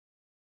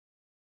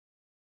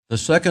The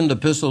Second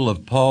Epistle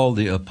of Paul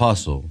the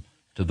Apostle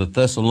to the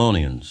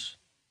Thessalonians,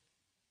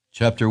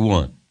 Chapter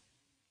 1.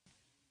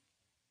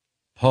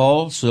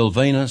 Paul,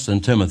 Silvanus,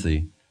 and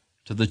Timothy,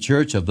 to the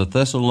church of the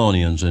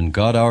Thessalonians in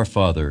God our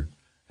Father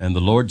and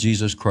the Lord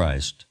Jesus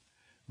Christ,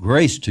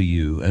 grace to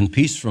you and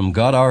peace from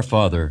God our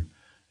Father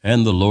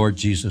and the Lord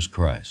Jesus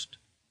Christ.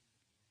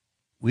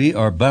 We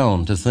are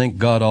bound to thank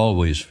God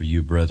always for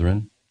you,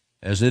 brethren,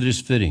 as it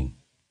is fitting,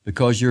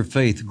 because your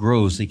faith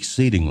grows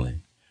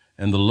exceedingly,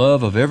 and the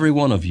love of every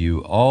one of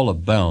you all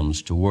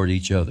abounds toward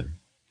each other,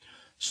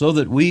 so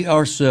that we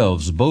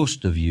ourselves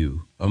boast of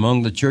you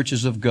among the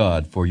churches of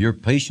God for your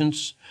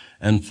patience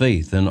and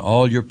faith in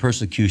all your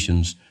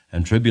persecutions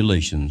and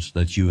tribulations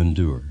that you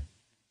endure,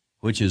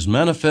 which is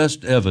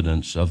manifest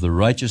evidence of the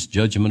righteous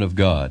judgment of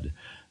God,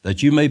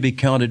 that you may be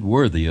counted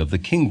worthy of the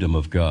kingdom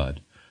of God,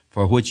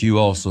 for which you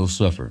also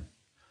suffer.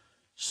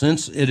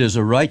 Since it is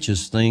a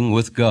righteous thing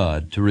with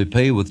God to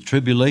repay with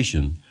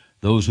tribulation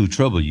those who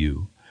trouble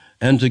you,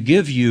 and to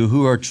give you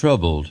who are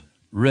troubled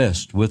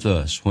rest with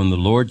us when the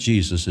Lord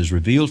Jesus is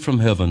revealed from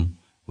heaven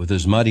with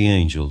his mighty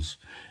angels,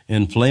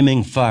 in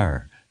flaming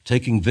fire,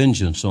 taking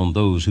vengeance on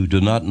those who do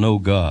not know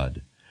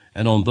God,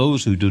 and on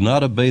those who do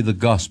not obey the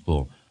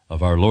gospel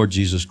of our Lord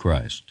Jesus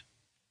Christ.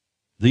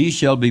 These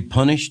shall be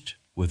punished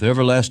with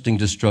everlasting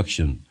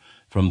destruction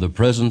from the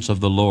presence of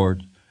the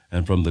Lord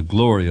and from the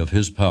glory of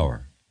his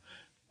power,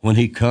 when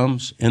he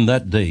comes in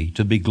that day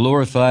to be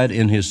glorified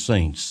in his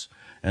saints,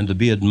 and to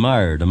be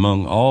admired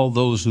among all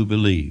those who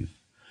believe,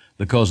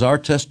 because our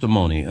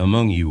testimony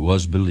among you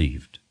was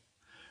believed.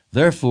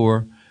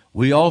 Therefore,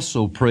 we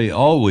also pray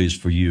always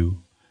for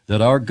you,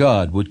 that our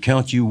God would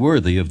count you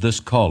worthy of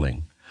this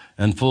calling,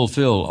 and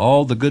fulfill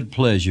all the good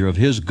pleasure of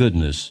his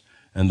goodness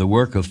and the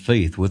work of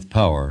faith with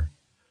power,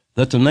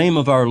 that the name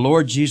of our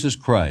Lord Jesus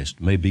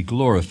Christ may be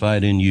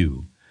glorified in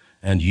you,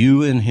 and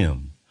you in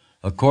him,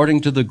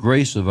 according to the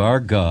grace of our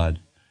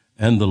God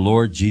and the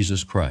Lord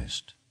Jesus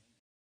Christ.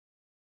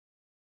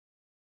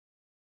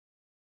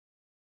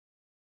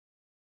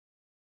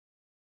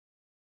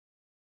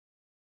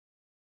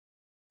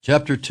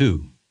 Chapter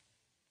 2.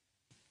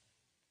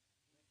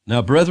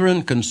 Now,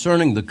 brethren,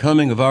 concerning the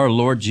coming of our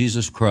Lord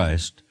Jesus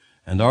Christ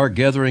and our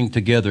gathering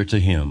together to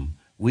him,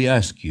 we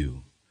ask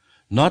you,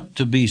 not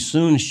to be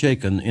soon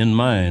shaken in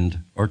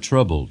mind or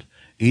troubled,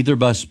 either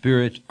by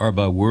spirit or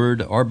by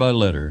word or by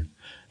letter,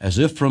 as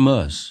if from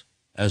us,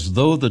 as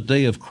though the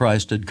day of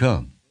Christ had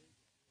come.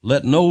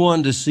 Let no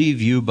one deceive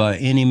you by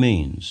any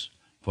means,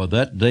 for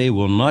that day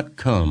will not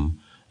come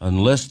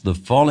unless the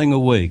falling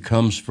away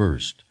comes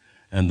first,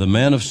 and the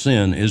man of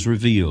sin is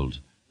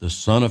revealed, the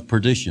son of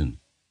perdition,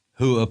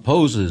 who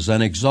opposes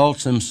and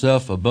exalts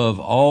himself above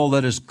all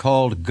that is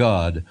called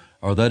God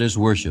or that is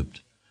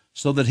worshipped,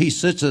 so that he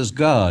sits as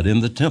God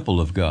in the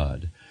temple of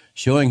God,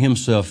 showing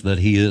himself that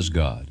he is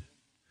God.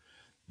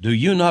 Do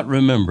you not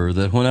remember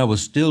that when I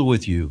was still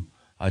with you,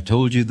 I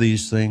told you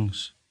these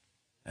things?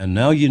 And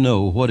now you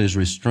know what is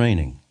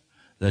restraining,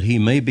 that he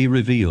may be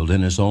revealed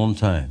in his own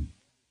time.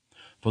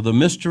 For the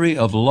mystery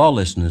of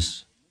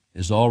lawlessness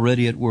is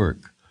already at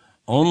work.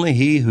 Only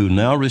he who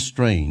now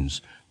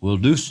restrains will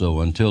do so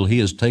until he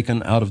is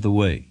taken out of the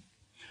way.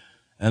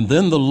 And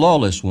then the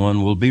lawless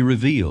one will be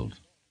revealed,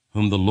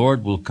 whom the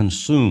Lord will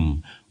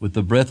consume with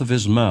the breath of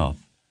his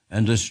mouth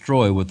and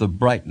destroy with the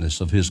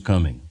brightness of his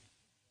coming.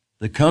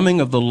 The coming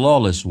of the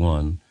lawless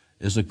one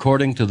is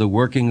according to the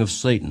working of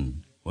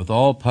Satan, with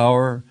all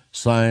power,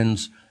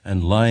 signs,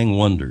 and lying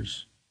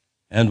wonders,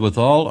 and with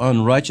all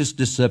unrighteous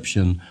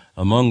deception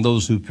among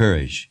those who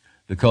perish,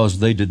 because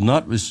they did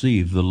not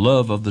receive the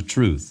love of the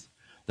truth,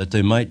 that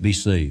they might be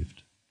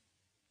saved.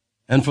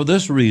 And for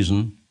this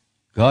reason,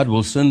 God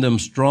will send them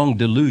strong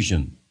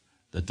delusion,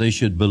 that they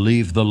should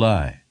believe the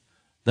lie,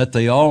 that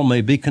they all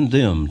may be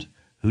condemned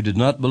who did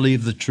not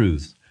believe the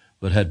truth,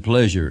 but had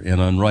pleasure in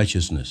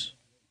unrighteousness.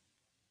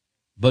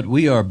 But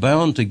we are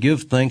bound to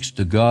give thanks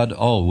to God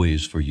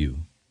always for you,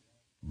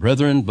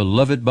 brethren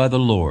beloved by the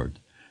Lord,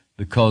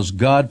 because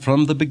God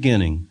from the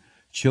beginning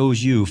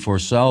chose you for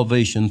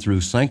salvation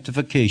through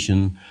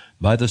sanctification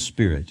by the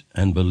Spirit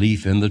and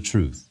belief in the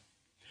truth,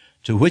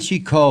 to which he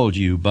called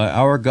you by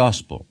our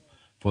gospel,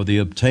 for the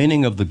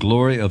obtaining of the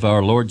glory of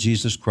our Lord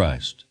Jesus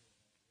Christ.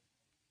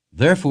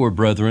 Therefore,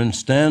 brethren,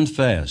 stand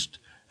fast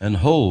and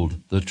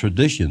hold the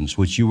traditions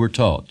which you were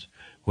taught,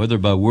 whether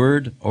by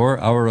word or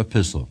our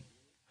epistle.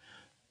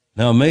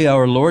 Now may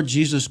our Lord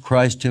Jesus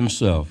Christ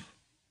himself,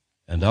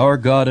 and our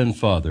God and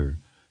Father,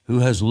 who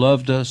has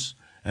loved us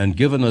and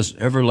given us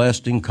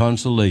everlasting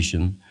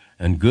consolation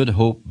and good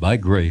hope by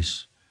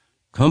grace,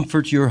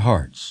 comfort your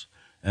hearts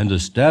and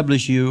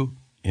establish you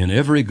in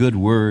every good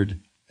word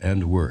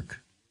and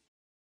work.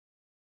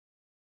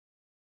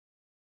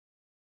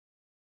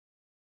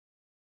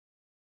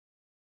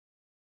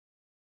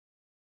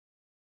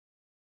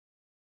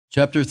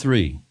 Chapter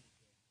 3.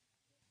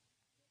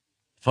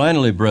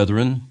 Finally,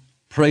 brethren,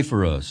 pray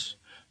for us,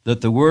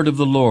 that the word of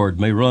the Lord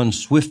may run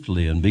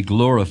swiftly and be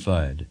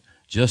glorified,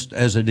 just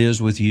as it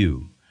is with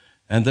you,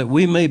 and that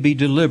we may be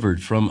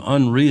delivered from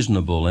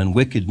unreasonable and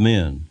wicked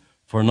men,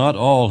 for not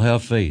all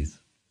have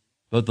faith.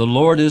 But the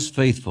Lord is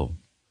faithful,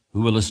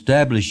 who will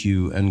establish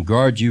you and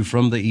guard you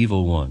from the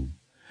evil one.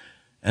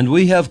 And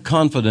we have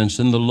confidence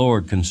in the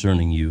Lord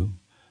concerning you,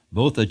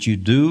 both that you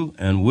do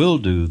and will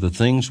do the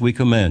things we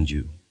command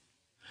you.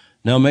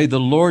 Now may the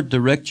Lord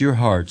direct your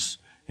hearts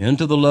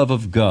into the love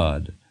of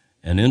God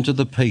and into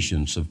the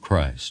patience of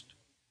Christ.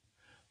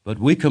 But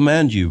we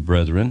command you,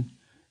 brethren,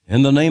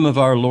 in the name of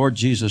our Lord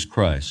Jesus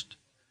Christ,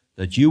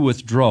 that you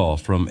withdraw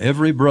from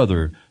every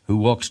brother who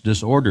walks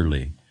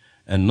disorderly,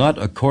 and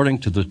not according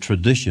to the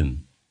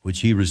tradition which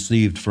he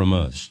received from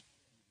us.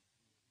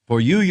 For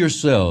you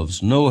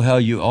yourselves know how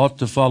you ought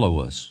to follow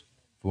us,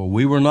 for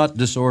we were not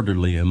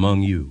disorderly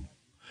among you,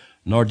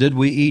 nor did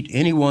we eat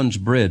anyone's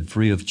bread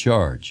free of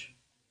charge,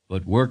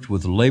 but worked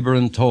with labor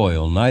and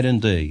toil night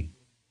and day,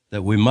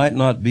 that we might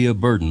not be a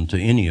burden to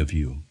any of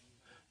you,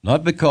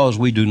 not because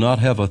we do not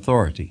have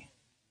authority,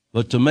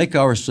 but to make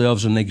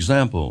ourselves an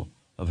example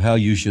of how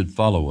you should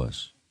follow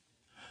us.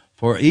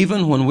 For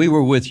even when we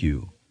were with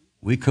you,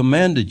 we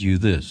commanded you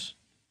this: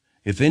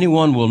 if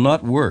anyone will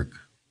not work,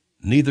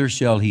 neither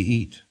shall he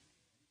eat.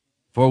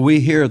 For we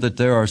hear that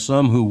there are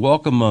some who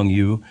walk among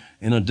you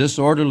in a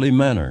disorderly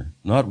manner,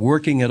 not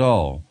working at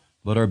all,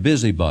 but are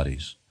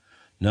busybodies.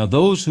 Now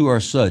those who are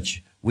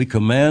such we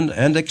command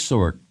and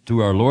exhort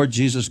through our Lord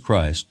Jesus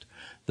Christ,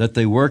 that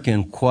they work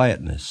in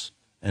quietness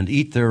and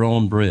eat their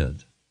own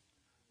bread.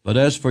 But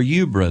as for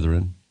you,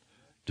 brethren,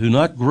 do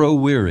not grow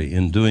weary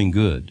in doing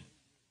good.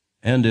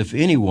 And if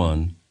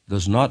anyone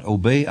does not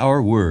obey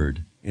our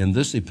word in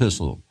this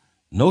epistle,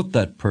 note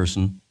that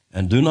person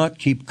and do not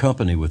keep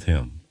company with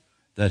him,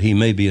 that he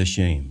may be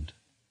ashamed.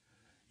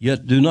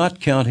 Yet do not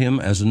count him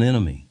as an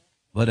enemy,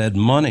 but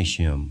admonish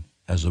him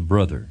as a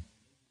brother.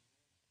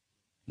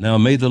 Now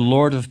may the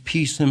Lord of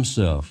peace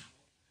himself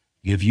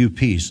give you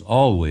peace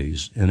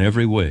always in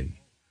every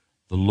way.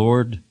 The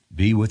Lord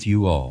be with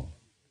you all.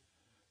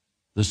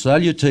 The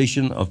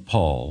salutation of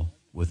Paul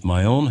with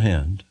my own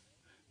hand,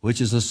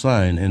 which is a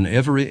sign in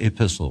every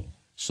epistle,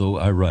 so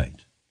I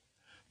write.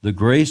 The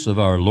grace of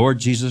our Lord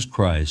Jesus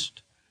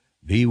Christ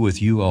be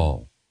with you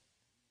all.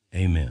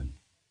 Amen.